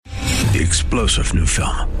The explosive new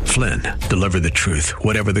film, Flynn, deliver the truth,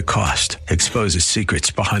 whatever the cost, exposes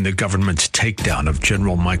secrets behind the government's takedown of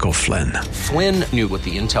General Michael Flynn. Flynn knew what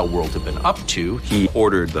the intel world had been up to. He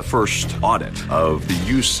ordered the first audit of the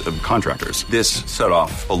use of contractors. This set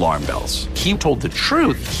off alarm bells. He told the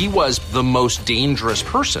truth. He was the most dangerous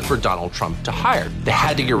person for Donald Trump to hire. They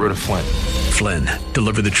had to get rid of Flynn. Flynn,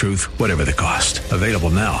 deliver the truth, whatever the cost. Available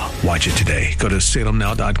now. Watch it today. Go to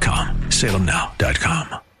salemnow.com.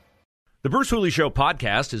 salemnow.com. The Bruce Hooley Show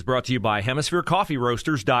podcast is brought to you by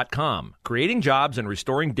HemisphereCoffeeRoasters.com. Creating jobs and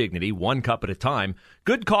restoring dignity one cup at a time.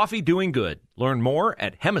 Good coffee doing good. Learn more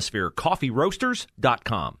at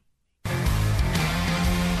HemisphereCoffeeRoasters.com.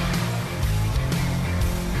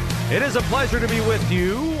 It is a pleasure to be with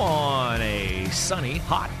you on a sunny,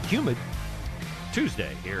 hot, humid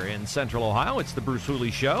Tuesday here in Central Ohio. It's the Bruce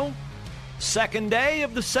Hooley Show. Second day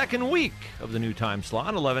of the second week of the new time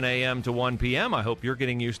slot, 11 a.m. to 1 p.m. I hope you're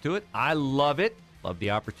getting used to it. I love it. Love the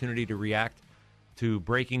opportunity to react to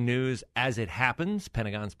breaking news as it happens.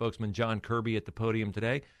 Pentagon spokesman John Kirby at the podium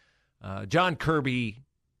today. John Kirby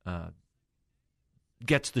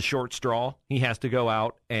gets the short straw. He has to go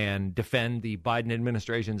out and defend the Biden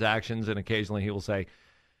administration's actions, and occasionally he will say,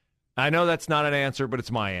 I know that's not an answer, but it's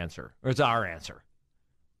my answer, or it's our answer.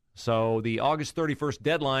 So the August 31st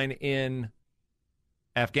deadline in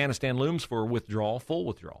Afghanistan looms for withdrawal, full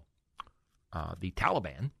withdrawal. The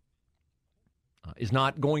Taliban is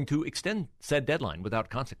not going to extend said deadline without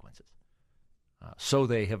consequences. So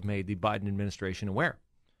they have made the Biden administration aware.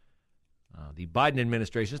 The Biden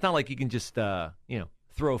administration, it's not like you can just, throw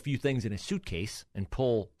a few things in a suitcase and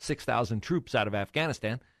pull 6,000 troops out of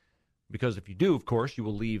Afghanistan. Because if you do, of course, you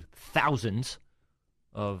will leave thousands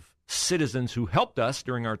of citizens who helped us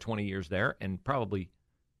during our 20 years there, and probably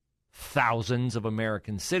thousands of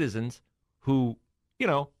American citizens who,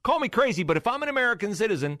 call me crazy, but if I'm an American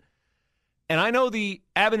citizen and I know the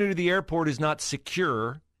avenue to the airport is not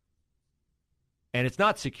secure, and it's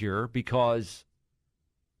not secure because,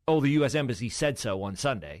 the U.S. Embassy said so on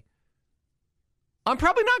Sunday, I'm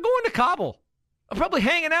probably not going to Kabul. I'm probably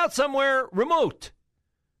hanging out somewhere remote.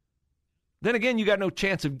 Then again, you got no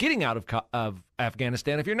chance of getting out of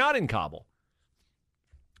Afghanistan if you're not in Kabul.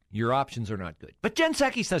 Your options are not good. But Jen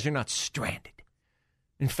Psaki says you're not stranded.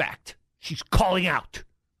 In fact, she's calling out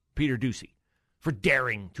Peter Doocy for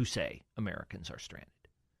daring to say Americans are stranded.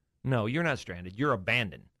 No, you're not stranded. You're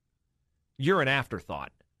abandoned. You're an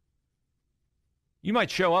afterthought. You might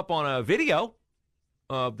show up on a video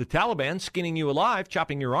of the Taliban skinning you alive,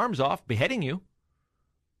 chopping your arms off, beheading you.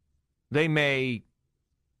 They may,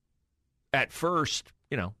 at first,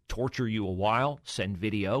 torture you a while, send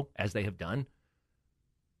video, as they have done,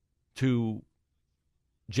 to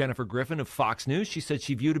Jennifer Griffin of Fox News. She said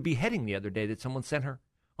she viewed a beheading the other day that someone sent her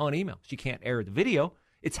on email. She can't air the video.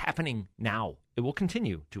 It's happening now. It will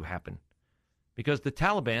continue to happen because the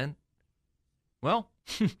Taliban, well,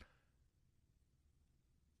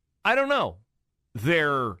 I don't know.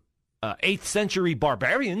 They're 8th century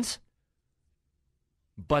barbarians,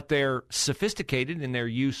 but they're sophisticated in their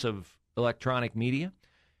use of electronic media.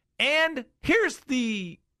 And here's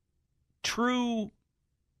the true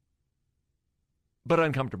but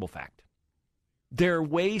uncomfortable fact. They're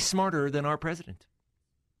way smarter than our president.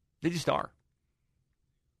 They just are.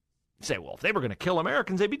 You say, well, if they were going to kill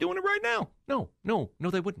Americans, they'd be doing it right now. No,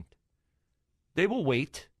 they wouldn't. They will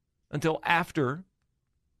wait until after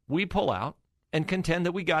we pull out and contend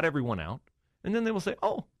that we got everyone out. And then they will say,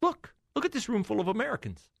 oh, look at this room full of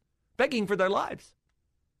Americans begging for their lives.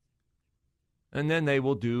 And then they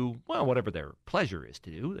will do, whatever their pleasure is to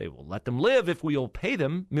do. They will let them live if we'll pay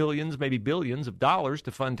them millions, maybe billions of dollars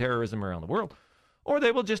to fund terrorism around the world. Or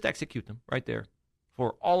they will just execute them right there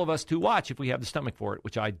for all of us to watch if we have the stomach for it,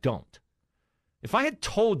 which I don't. If I had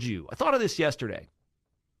told you, I thought of this yesterday.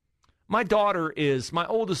 My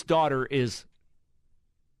oldest daughter is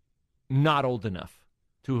not old enough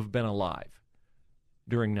to have been alive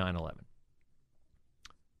during 9/11.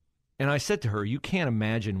 And I said to her, you can't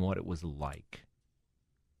imagine what it was like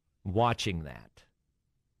watching that,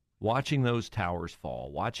 watching those towers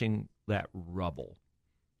fall, watching that rubble.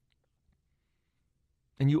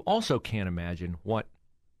 And you also can't imagine what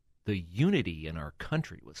the unity in our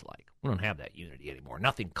country was like. We don't have that unity anymore,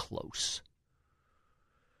 nothing close.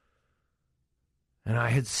 And I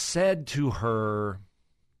had said to her,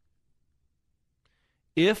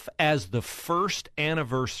 if as the first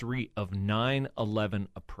anniversary of 9/11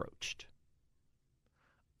 approached,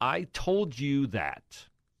 I told you that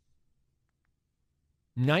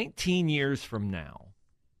 19 years from now,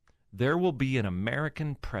 there will be an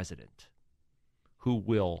American president who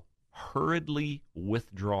will hurriedly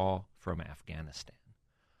withdraw from Afghanistan,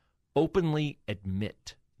 openly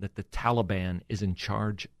admit that the Taliban is in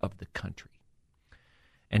charge of the country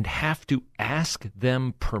and have to ask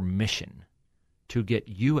them permission to get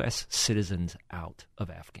U.S. citizens out of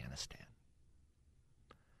Afghanistan.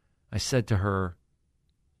 I said to her,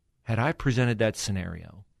 had I presented that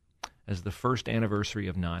scenario as the first anniversary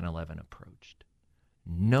of 9/11 approached,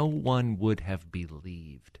 no one would have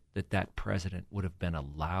believed that that president would have been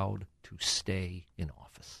allowed to stay in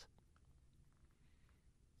office.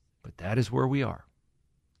 But that is where we are.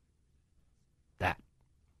 That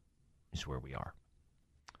is where we are.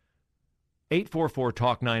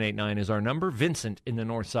 844-TALK-989 is our number. Vincent in the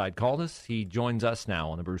North Side called us. He joins us now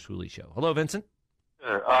on the Bruce Hooley Show. Hello, Vincent.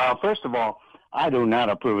 First of all, I do not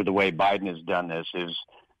approve of the way Biden has done this, is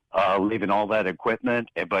leaving all that equipment.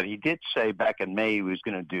 But he did say back in May he was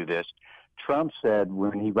going to do this. Trump said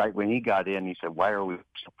when he got in, he said, "Why are we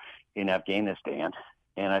in Afghanistan?"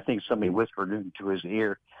 And I think somebody whispered into his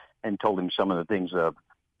ear and told him some of the things the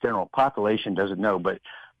general population doesn't know. But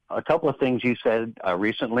a couple of things you said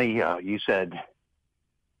recently. You said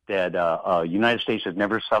that United States has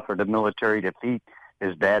never suffered a military defeat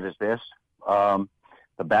as bad as this.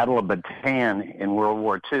 The Battle of Bataan in World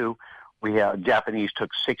War II, Japanese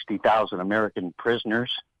took 60,000 American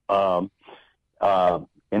prisoners. And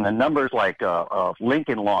the numbers like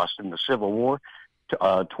Lincoln lost in the Civil War,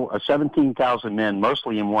 17,000 men,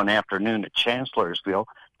 mostly in one afternoon at Chancellorsville,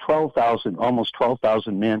 almost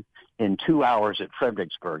 12,000 men in 2 hours at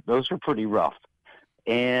Fredericksburg. Those are pretty rough.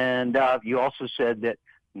 And you also said that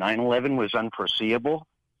 9/11 was unforeseeable.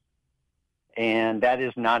 And that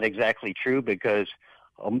is not exactly true because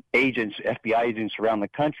FBI agents around the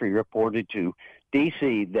country reported to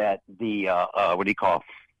D.C. that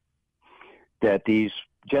that these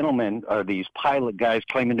gentlemen, or these pilot guys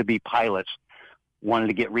claiming to be pilots, wanted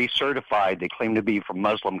to get recertified. They claimed to be from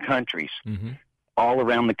Muslim countries all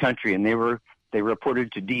around the country, and they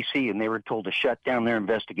reported to D.C. and they were told to shut down their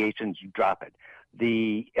investigations and drop it.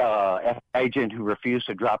 The agent who refused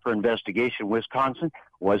to drop her investigation in Wisconsin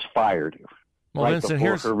was fired Vincent,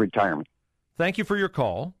 before her retirement. Thank you for your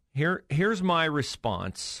call. Here's my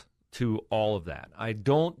response to all of that. I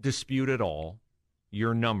don't dispute at all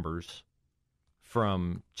your numbers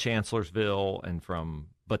from Chancellorsville and from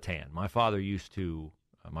Bataan. My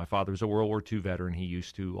father's a World War II veteran. He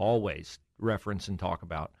used to always reference and talk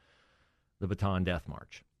about the Bataan Death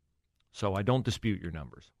March. So I don't dispute your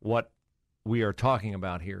numbers. What we are talking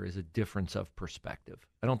about here is a difference of perspective.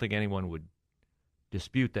 I don't think anyone would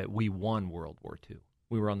dispute that we won World War II.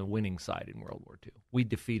 We were on the winning side in World War II. We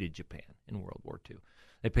defeated Japan in World War II.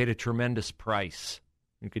 They paid a tremendous price.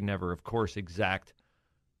 You could never, of course, exact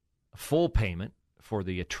full payment for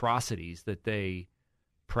the atrocities that they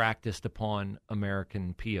practiced upon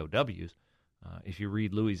American POWs. If you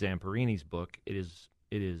read Louis Zamperini's book, it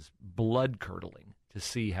is blood-curdling to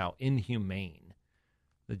see how inhumane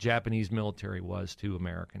the Japanese military was to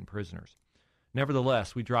American prisoners.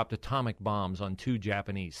 Nevertheless, we dropped atomic bombs on 2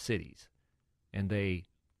 Japanese cities, and they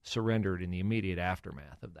surrendered in the immediate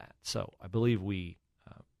aftermath of that. So I believe we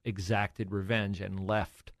exacted revenge and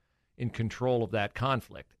left in control of that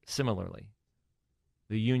conflict. Similarly,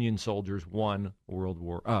 the Union soldiers won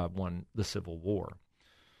the Civil War.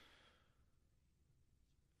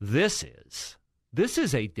 This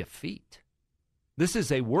is a defeat. This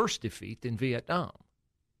is a worse defeat than Vietnam.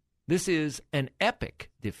 This is an epic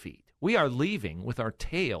defeat. We are leaving with our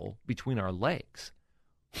tail between our legs.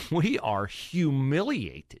 We are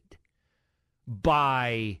humiliated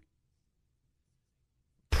by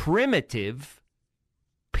primitive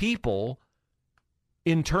people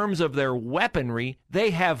in terms of their weaponry.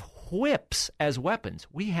 They have whips as weapons.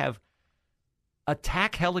 We have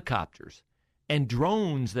attack helicopters and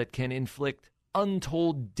drones that can inflict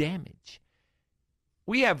untold damage.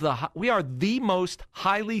 We are the most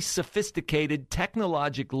highly sophisticated,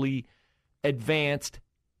 technologically advanced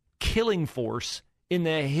killing force in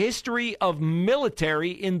the history of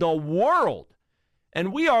military in the world.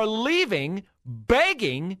 And we are leaving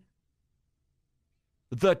begging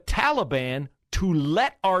the Taliban to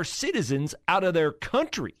let our citizens out of their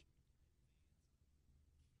country.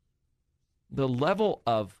 The level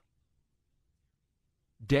of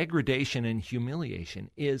degradation and humiliation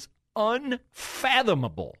is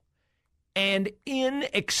unfathomable and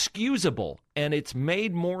inexcusable, and it's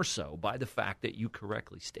made more so by the fact that you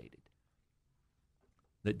correctly stated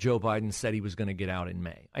that Joe Biden said he was going to get out in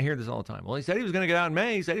May. I hear this all the time. Well, he said he was going to get out in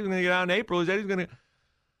May. He said he was going to get out in April. He said he was going to...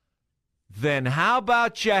 Then how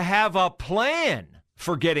about you have a plan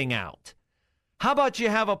for getting out? How about you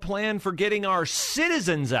have a plan for getting our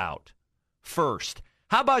citizens out first?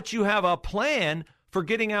 How about you have a plan for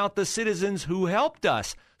getting out the citizens who helped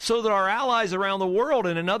us, so that our allies around the world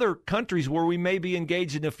and in other countries where we may be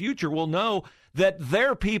engaged in the future will know that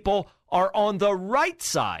their people are on the right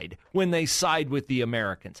side when they side with the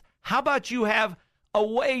Americans. How about you have a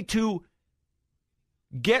way to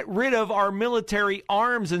get rid of our military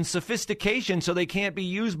arms and sophistication so they can't be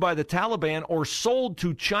used by the Taliban or sold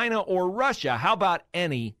to China or Russia? How about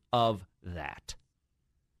any of that?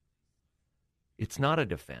 It's not a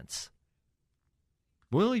defense.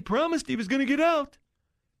 Well, he promised he was going to get out.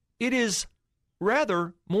 It is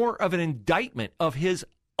rather more of an indictment of his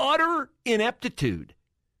utter ineptitude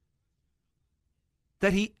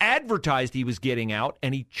that he advertised he was getting out,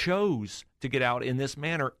 and he chose to get out in this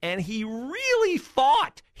manner. And he really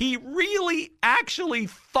actually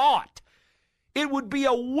thought it would be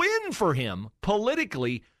a win for him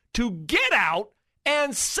politically to get out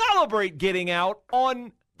and celebrate getting out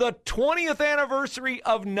on the 20th anniversary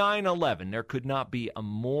of 9/11. There could not be a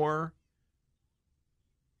more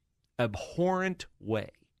abhorrent way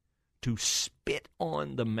to spit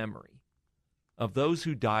on the memory of those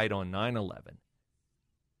who died on 9/11.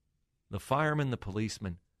 The firemen, the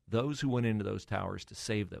policemen, those who went into those towers to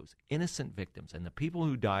save those innocent victims, and the people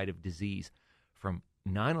who died of disease from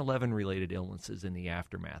 9/11 related illnesses in the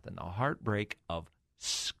aftermath, and the heartbreak of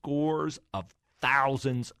scores of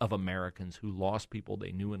thousands of Americans who lost people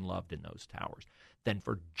they knew and loved in those towers, than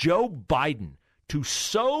for Joe Biden to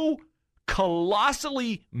so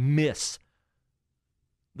colossally miss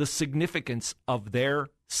the significance of their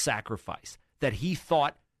sacrifice that he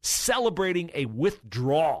thought celebrating a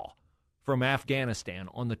withdrawal from Afghanistan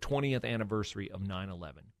on the 20th anniversary of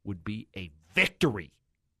 9/11 would be a victory.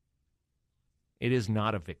 It is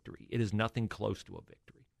not a victory. It is nothing close to a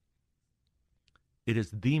victory. It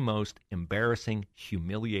is the most embarrassing,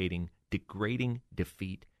 humiliating, degrading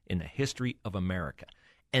defeat in the history of America.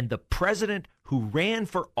 And the president who ran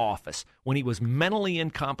for office when he was mentally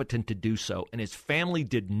incompetent to do so, and his family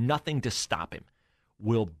did nothing to stop him,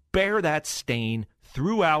 will bear that stain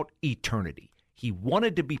throughout eternity. He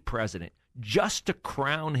wanted to be president just to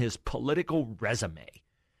crown his political resume,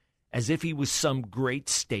 as if he was some great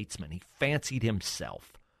statesman. He fancied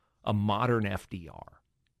himself a modern FDR.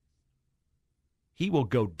 He will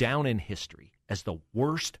go down in history as the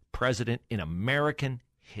worst president in American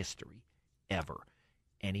history ever.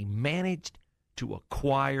 And he managed to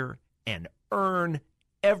acquire and earn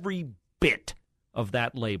every bit of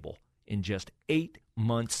that label in just 8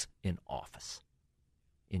 months in office.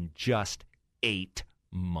 In just 8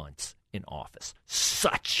 months in office.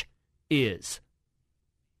 Such is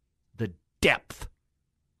the depth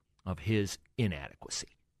of his inadequacy.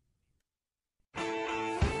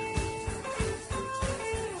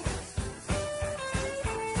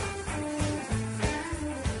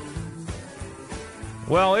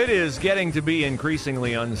 Well, it is getting to be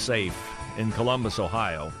increasingly unsafe in Columbus,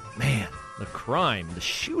 Ohio. Man, the crime, the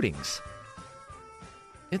shootings.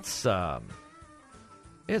 It's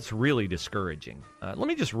really discouraging. Let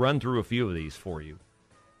me just run through a few of these for you.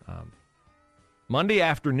 Monday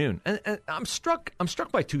afternoon, and I'm struck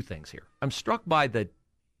by two things here. I'm struck by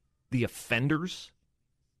the offenders,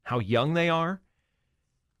 how young they are,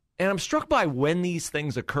 and I'm struck by when these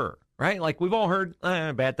things occur. Right? Like we've all heard,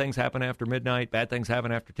 bad things happen after midnight, bad things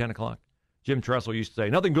happen after 10 o'clock. Jim Tressel used to say,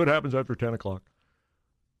 nothing good happens after 10 o'clock.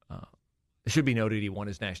 It should be noted he won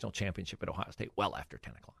his national championship at Ohio State well after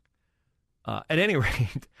 10 o'clock. At any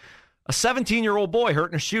rate, a 17-year-old boy hurt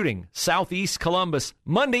in a shooting, southeast Columbus,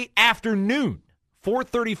 Monday afternoon,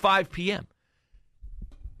 4:35 p.m.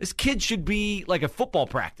 This kid should be like at football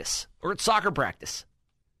practice or at soccer practice.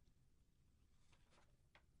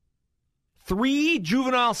 3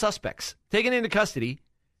 juvenile suspects taken into custody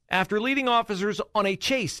after leading officers on a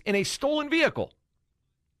chase in a stolen vehicle.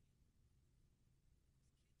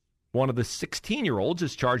 One of the 16-year-olds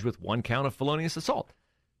is charged with 1 count of felonious assault.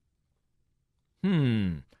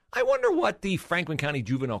 I wonder what the Franklin County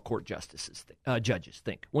Juvenile Court judges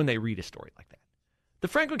think when they read a story like that. The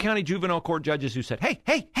Franklin County Juvenile Court judges who said,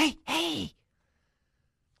 hey,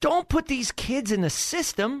 don't put these kids in the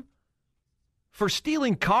system for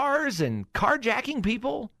stealing cars and carjacking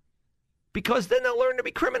people, because then they'll learn to be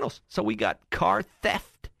criminals. So we got car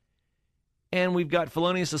theft, and we've got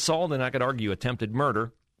felonious assault, and I could argue attempted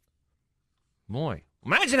murder. Boy,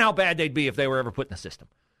 imagine how bad they'd be if they were ever put in the system.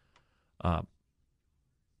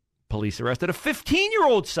 Police arrested a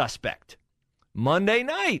 15-year-old suspect Monday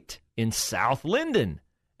night in South Linden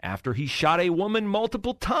after he shot a woman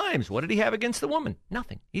multiple times. What did he have against the woman?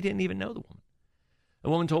 Nothing. He didn't even know the woman. The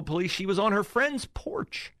woman told police she was on her friend's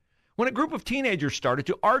porch when a group of teenagers started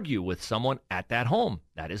to argue with someone at that home.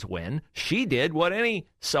 That is when she did what any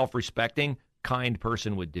self-respecting kind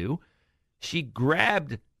person would do. She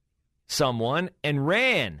grabbed someone and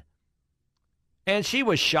ran. And she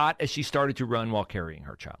was shot as she started to run while carrying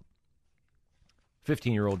her child.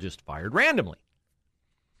 15-year-old just fired randomly.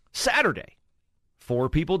 Saturday, 4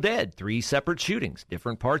 people dead, 3 separate shootings,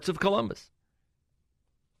 different parts of Columbus.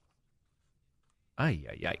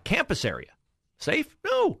 Campus area. Safe?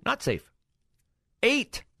 No, not safe.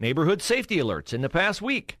 8 neighborhood safety alerts in the past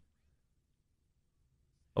week.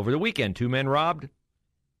 Over the weekend, 2 men robbed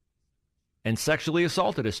and sexually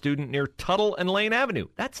assaulted a student near Tuttle and Lane Avenue.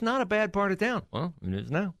 That's not a bad part of town. Well, it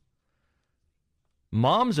is now.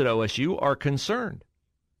 Moms at OSU are concerned.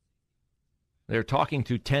 They're talking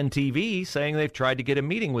to 10 TV, saying they've tried to get a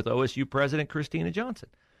meeting with OSU President Christina Johnson.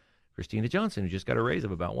 Christina Johnson, who just got a raise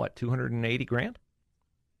of about, $280,000?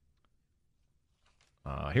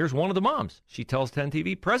 Here's one of the moms. She tells 10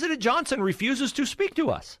 TV, President Johnson refuses to speak to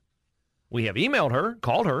us. We have emailed her,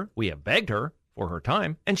 called her, we have begged her for her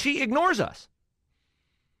time, and she ignores us.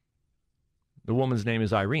 The woman's name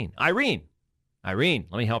is Irene. Irene,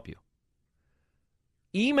 let me help you.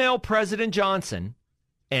 Email President Johnson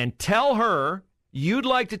and tell her you'd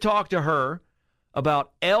like to talk to her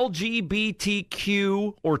about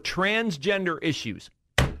LGBTQ or transgender issues.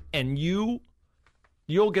 And you'll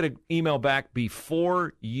get an email back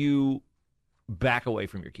before you back away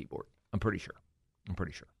from your keyboard. I'm pretty sure.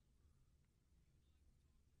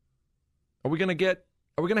 Are we going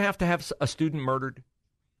to have a student murdered?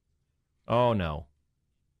 Oh, no.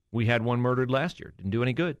 We had one murdered last year. Didn't do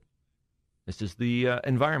any good. This is the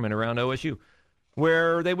environment around OSU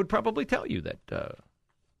where they would probably tell you that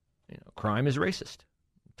crime is racist.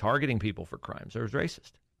 Targeting people for crimes is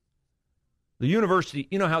racist. The university,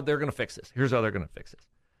 you know how they're going to fix this. Here's how they're going to fix this.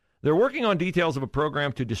 They're working on details of a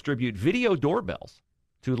program to distribute video doorbells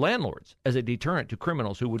to landlords as a deterrent to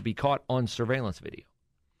criminals who would be caught on surveillance video.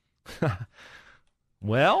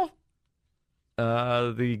 Well,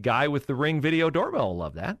 the guy with the Ring video doorbell will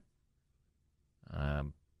love that.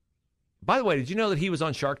 By the way, did you know that he was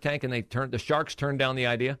on Shark Tank and the sharks turned down the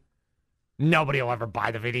idea? Nobody will ever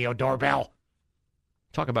buy the video doorbell.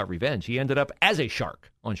 Talk about revenge. He ended up as a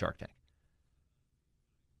shark on Shark Tank.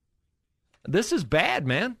 This is bad,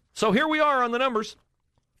 man. So here we are on the numbers.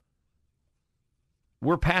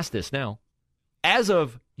 We're past this now. As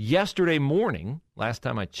of yesterday morning, last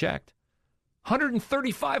time I checked,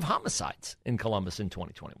 135 homicides in Columbus in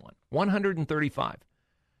 2021. 135.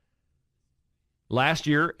 Last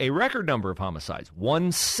year, a record number of homicides,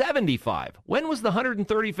 175. When was the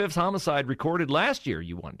 135th homicide recorded last year,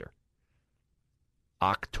 you wonder?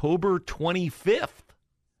 October 25th.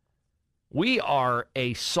 We are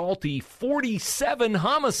a salty 47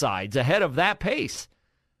 homicides ahead of that pace.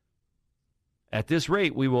 At this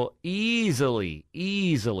rate, we will easily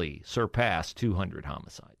surpass 200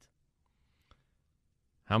 homicides.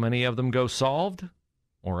 How many of them go solved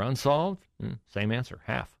or unsolved? Same answer,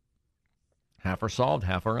 half. Half are solved,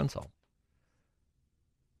 half are unsolved.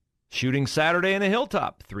 Shooting Saturday in a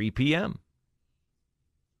Hilltop, 3 p.m.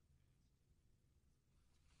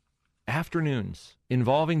 Afternoons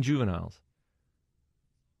involving juveniles.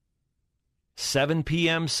 7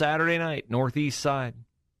 p.m. Saturday night, Northeast Side.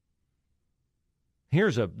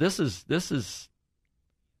 This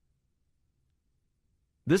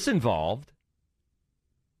involved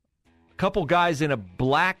a couple guys in a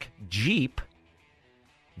black Jeep.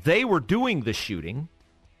 They were doing the shooting.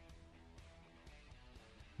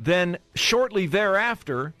 Then shortly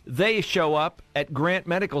thereafter, they show up at Grant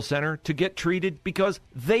Medical Center to get treated because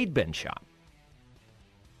they'd been shot.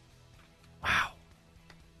 Wow.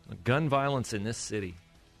 Gun violence in this city.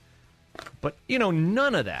 But,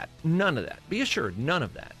 none of that, be assured, none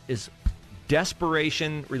of that is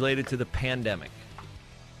desperation related to the pandemic.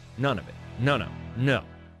 None of it. No.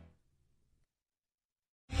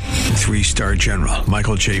 3-star General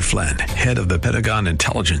Michael J. Flynn, head of the Pentagon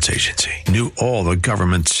Intelligence Agency, knew all the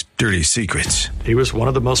government's dirty secrets. He was one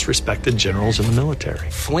of the most respected generals in the military.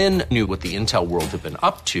 Flynn knew what the intel world had been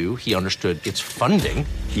up to. He understood its funding.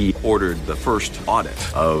 He ordered the first audit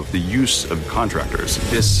of the use of contractors.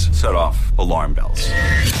 This set off alarm bells.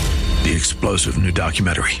 The explosive new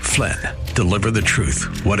documentary, Flynn, Deliver the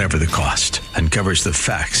Truth, Whatever the Cost, uncovers the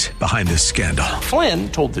facts behind this scandal.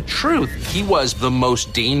 Flynn told the truth. He was the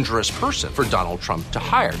most dangerous person for Donald Trump to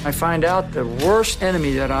hire. I find out the worst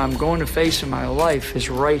enemy that I'm going to face in my life is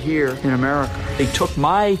right here in America. They took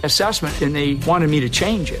my assessment and they wanted me to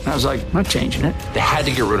change it. And I was like, I'm not changing it. They had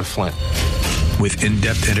to get rid of Flynn. With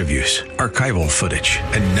in-depth interviews, archival footage,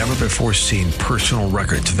 and never-before-seen personal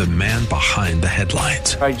records of the man behind the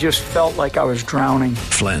headlines. I just felt like I was drowning.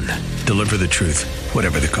 Flynn, Deliver the Truth,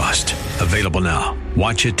 Whatever the Cost. Available now.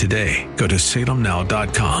 Watch it today. Go to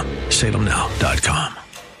salemnow.com. salemnow.com.